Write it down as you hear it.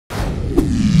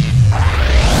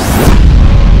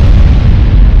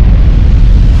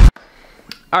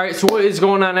Alright, so what is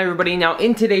going on, everybody? Now,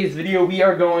 in today's video, we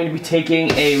are going to be taking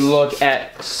a look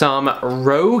at some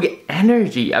Rogue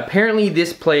Energy. Apparently,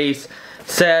 this place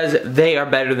says they are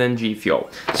better than G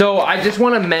Fuel. So, I just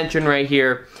want to mention right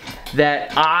here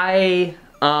that I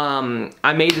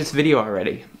made this video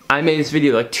already. I made this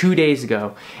video like 2 days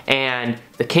ago, and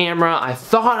the camera, I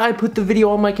thought I put the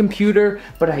video on my computer,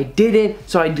 but I didn't,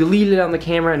 so I deleted it on the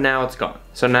camera, and now it's gone.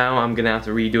 So now I'm gonna have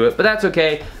to redo it, but that's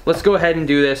okay. Let's go ahead and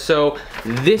do this. So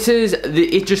this is,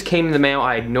 it just came in the mail.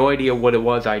 I had no idea what it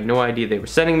was. I had no idea they were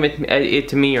sending it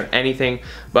to me or anything.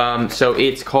 So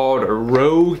it's called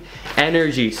Rogue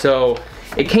Energy. So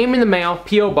it came in the mail,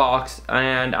 P.O. box,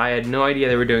 and I had no idea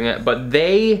they were doing it, but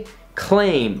they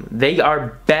claim they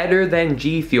are better than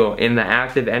G Fuel in the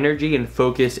active energy and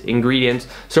focus ingredients.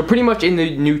 So pretty much in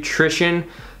the nutrition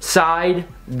side,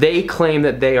 they claim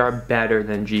that they are better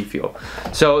than G Fuel.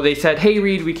 So they said, hey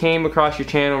Reid, we came across your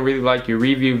channel, really like your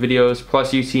review videos,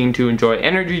 plus you seem to enjoy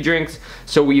energy drinks,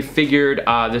 so we figured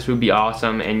this would be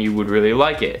awesome and you would really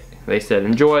like it. They said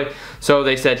enjoy. So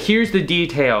they said, here's the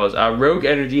details. Rogue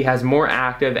Energy has more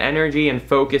active energy and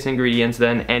focus ingredients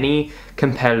than any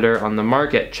competitor on the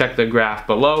market. Check the graph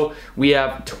below. We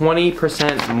have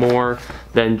 20% more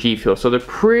than G Fuel. So they're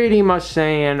pretty much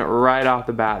saying right off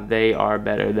the bat they are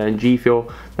better than G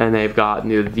Fuel, and they've got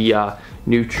the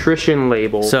nutrition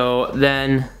label. So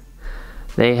then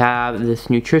they have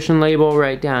this nutrition label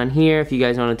right down here if you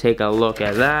guys want to take a look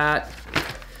at that.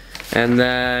 And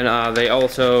then they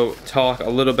also talk a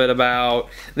little bit about,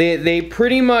 they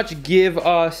pretty much give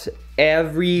us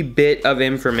every bit of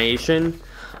information,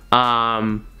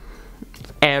 every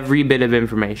bit of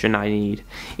information I need.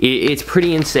 It's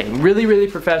pretty insane. Really,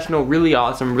 really professional, really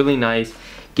awesome, really nice.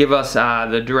 Give us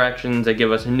the directions, they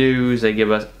give us news, they give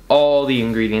us all the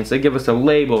ingredients, they give us the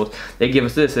labels, they give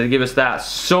us this, they give us that,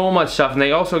 so much stuff. And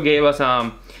they also gave us,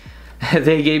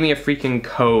 they gave me a freaking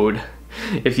code.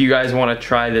 If you guys want to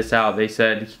try this out, they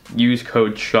said use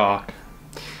code SHOCK.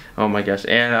 Oh my gosh.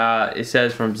 And it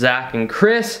says from Zach and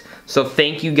Chris. So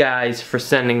thank you guys for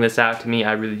sending this out to me.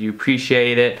 I really do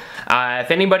appreciate it. If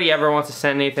anybody ever wants to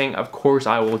send anything, of course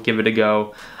I will give it a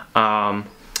go.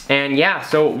 And yeah,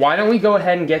 so why don't we go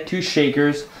ahead and get 2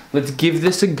 shakers. Let's give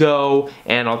this a go,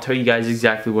 and I'll tell you guys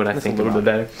exactly what I think a little bit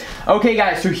better. Okay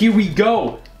guys, so here we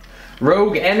go.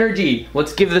 Rogue Energy.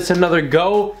 Let's give this another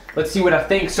go. Let's see what I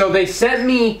think. So they sent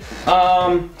me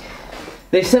a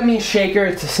shaker.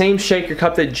 It's the same shaker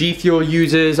cup that G Fuel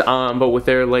uses, but with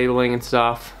their labeling and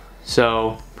stuff.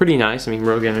 So pretty nice. I mean,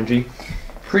 Rogue Energy,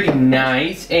 pretty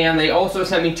nice. And they also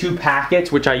sent me 2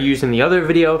 packets, which I used in the other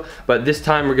video, but this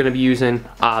time we're gonna be using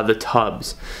the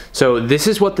tubs. So this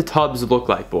is what the tubs look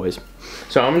like, boys.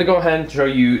 So I'm gonna go ahead and show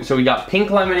you. So we got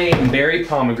pink lemonade and berry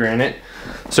pomegranate.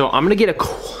 So I'm gonna get a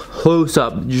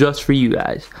close-up just for you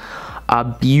guys. A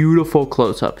beautiful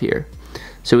close-up here.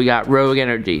 So we got Rogue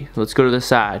Energy. Let's go to the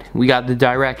side. We got the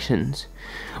directions.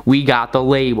 We got the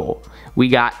label. We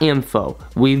got info.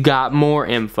 We've got more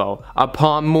info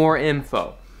upon more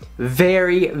info.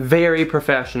 Very, very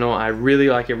professional. I really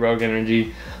like it, Rogue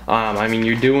Energy. I mean,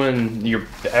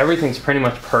 everything's pretty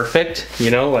much perfect, you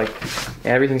know, like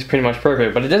everything's pretty much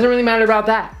perfect, but it doesn't really matter about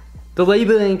that. The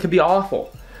labeling could be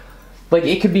awful. Like,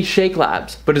 it could be Shake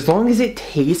Labs, but as long as it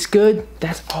tastes good,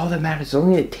 that's all that matters. As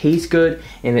long as it tastes good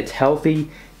and it's healthy,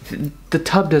 the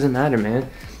tub doesn't matter, man.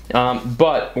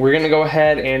 But we're gonna go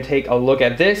ahead and take a look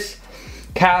at this.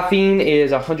 Caffeine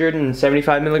is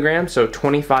 175 milligrams, so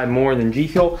 25 more than G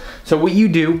Fuel. So what you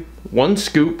do, 1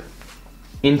 scoop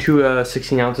into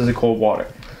 16 ounces of cold water.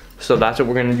 So that's what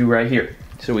we're gonna do right here.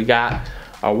 So we got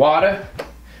our water.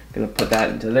 Gonna put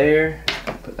that into there,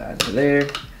 put that into there.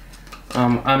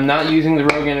 I'm not using the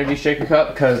Rogue Energy shaker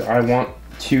cup because I want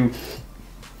to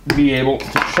be able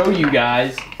to show you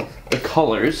guys the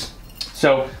colors.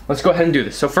 So let's go ahead and do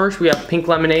this. So first we have pink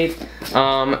lemonade.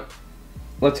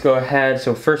 Let's go ahead.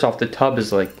 So first off, the tub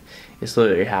is like, it's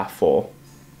literally half full,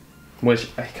 which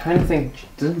I kind of think,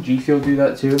 doesn't G Fuel do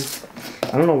that too?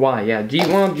 I don't know why. Yeah, G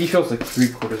Fuel's like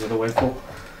 3/4 of the way full.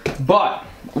 But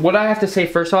what I have to say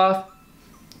first off,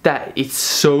 that it's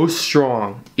so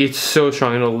strong. It's so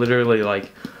strong. It'll literally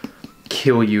like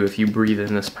kill you if you breathe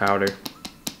in this powder.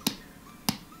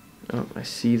 Oh, I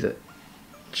see the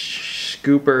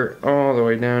scooper all the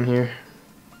way down here.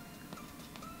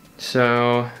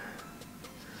 So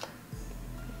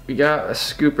we got a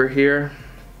scooper here.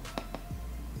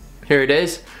 Here it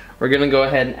is. We're gonna go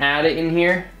ahead and add it in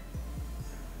here.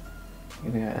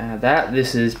 I'm gonna add that.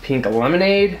 This is pink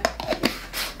lemonade.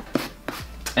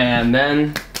 And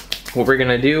then what we're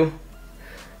gonna do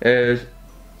is,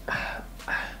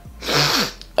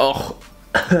 oh,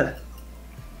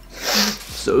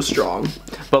 so strong.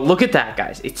 But look at that,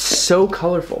 guys. It's so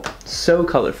colorful. So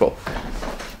colorful.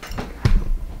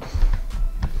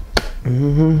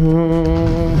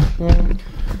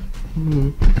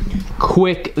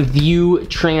 Quick view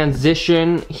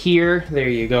transition here. There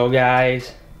you go,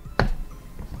 guys.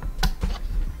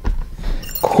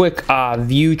 Quick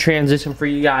view transition for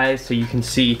you guys so you can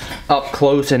see up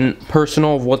close and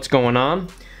personal of what's going on.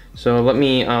 So let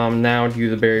me now do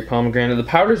the berry pomegranate. The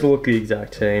powders look the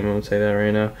exact same, I would say that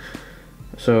right now.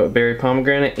 So berry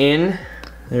pomegranate in,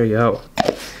 there you go.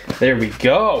 There we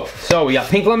go. So we got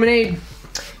pink lemonade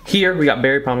here, we got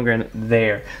berry pomegranate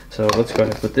there. So let's go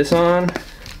ahead and put this on.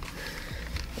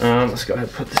 Let's go ahead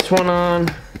and put this one on.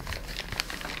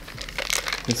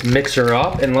 Let's mix her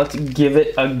up and let's give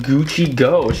it a Gucci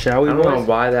go, shall we? I don't know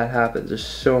why that happens. There's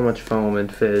so much foam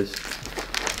and fizz.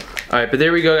 All right, but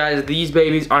there we go, guys. These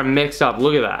babies are mixed up.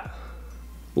 Look at that.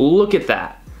 Look at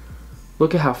that.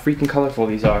 Look at how freaking colorful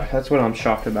these are. That's what I'm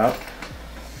shocked about.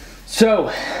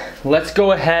 So, let's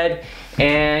go ahead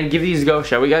and give these a go,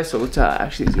 shall we, guys? So let's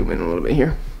actually zoom in a little bit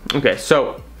here. Okay,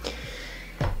 so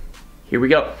here we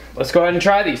go. Let's go ahead and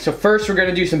try these. So first, we're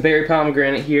gonna do some berry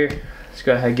pomegranate here. Let's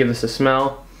go ahead and give this a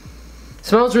smell. It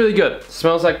smells really good. It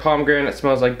smells like pomegranate. It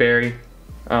smells like berry.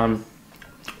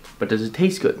 But does it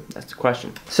taste good? That's the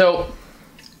question. So,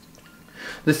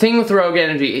 the thing with Rogue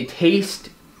Energy, it tastes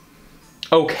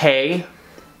okay,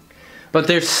 but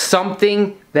there's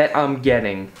something that I'm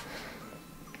getting.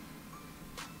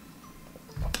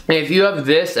 And if you have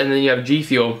this and then you have G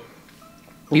Fuel,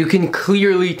 you can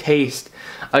clearly taste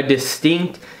a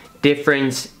distinct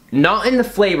difference, not in the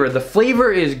flavor. The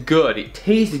flavor is good. It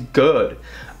tastes good,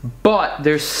 but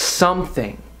there's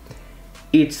something.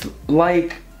 It's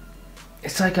like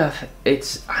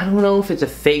I don't know if it's a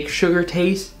fake sugar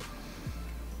taste,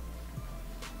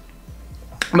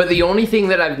 but the only thing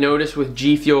that I've noticed with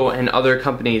G Fuel and other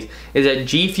companies is that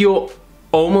G Fuel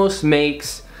almost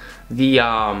makes the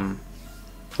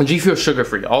G Fuel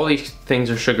sugar-free. All these things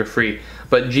are sugar-free,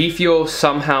 but G Fuel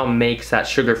somehow makes that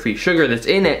sugar-free sugar that's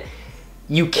in it.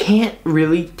 You can't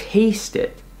really taste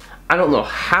it. I don't know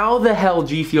how the hell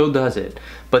G Fuel does it,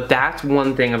 but that's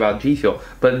one thing about G Fuel.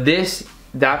 But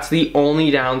that's the only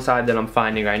downside that I'm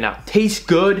finding right now. Tastes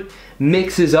good,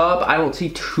 mixes up. I don't see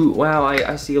too, well,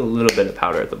 I see a little bit of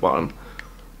powder at the bottom.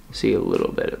 See a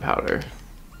little bit of powder,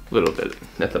 a little bit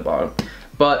at the bottom.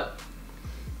 But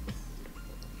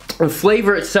the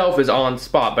flavor itself is on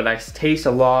spot, but I taste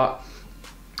a lot,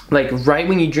 like right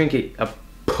when you drink it, a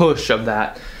push of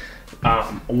that.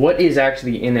 What is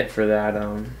actually in it for that,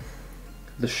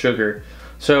 the sugar.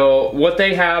 So what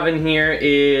they have in here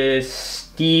is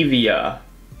stevia.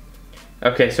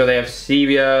 Okay, so they have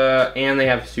stevia and they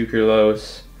have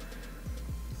sucralose.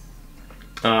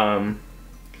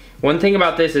 One thing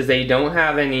about this is they don't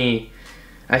have any,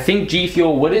 I think G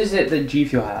Fuel, what is it that G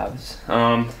Fuel has?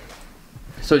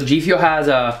 So G Fuel has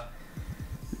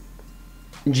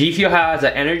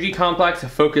an energy complex, a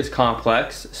focus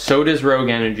complex, so does Rogue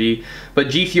Energy, but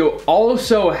G Fuel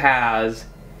also has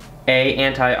a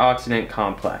antioxidant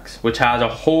complex, which has a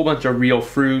whole bunch of real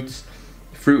fruits,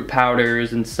 fruit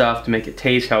powders and stuff to make it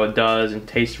taste how it does and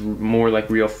taste more like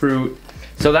real fruit.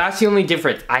 So that's the only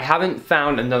difference. I haven't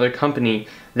found another company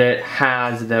that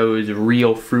has those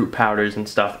real fruit powders and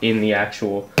stuff in the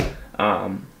actual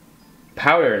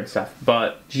powder and stuff.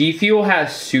 But G Fuel has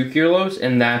sucralose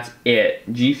and that's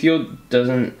it. G Fuel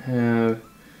doesn't have,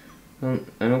 I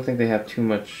don't think they have too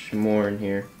much more in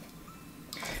here.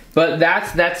 But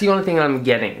that's the only thing I'm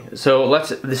getting. So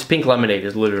this pink lemonade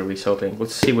is literally so pink.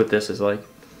 Let's see what this is like.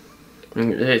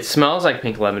 It smells like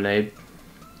pink lemonade.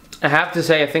 I have to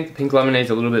say, I think the pink lemonade is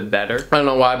a little bit better. I don't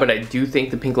know why, but I do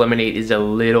think the pink lemonade is a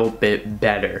little bit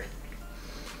better.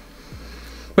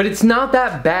 But it's not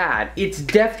that bad. It's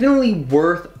definitely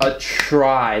worth a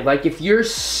try. Like if you're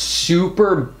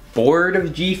super bored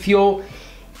of G Fuel,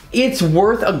 it's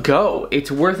worth a go. It's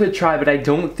worth a try, but I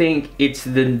don't think it's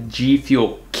the G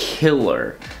Fuel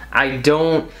killer. I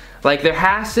don't, like there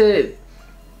has to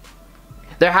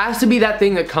be that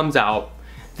thing that comes out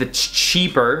that's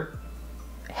cheaper,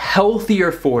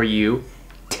 healthier for you,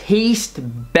 tastes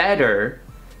better,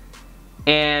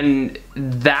 and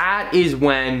that is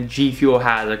when G Fuel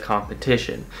has a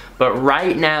competition. But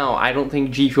right now, I don't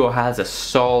think G Fuel has a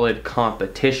solid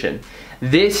competition.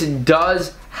 This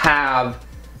does have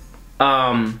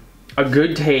a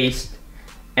good taste,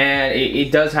 and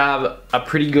it does have a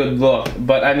pretty good look,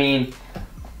 but I mean,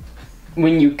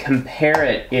 when you compare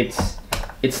it,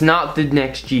 it's not the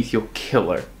next G Fuel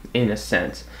killer in a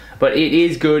sense, but it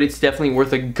is good. It's definitely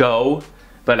worth a go,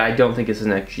 but I don't think it's the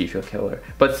next G Fuel killer.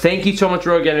 But thank you so much,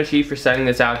 Rogue Energy, for sending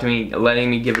this out to me,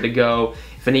 letting me give it a go.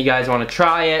 If any of you guys want to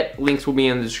try it, links will be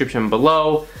in the description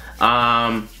below.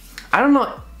 I don't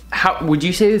know, how would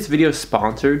you say this video is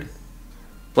sponsored?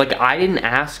 Like, I didn't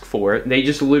ask for it. They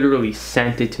just literally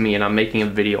sent it to me and I'm making a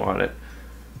video on it.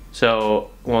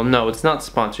 So, well, no, it's not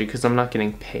sponsored because I'm not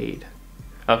getting paid.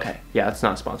 Okay, yeah, it's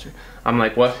not sponsored. I'm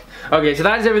like, what? Okay, so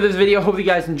that is it for this video. Hope you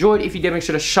guys enjoyed. If you did, make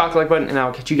sure to shock the like button and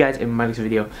I'll catch you guys in my next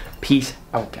video. Peace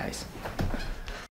out, guys.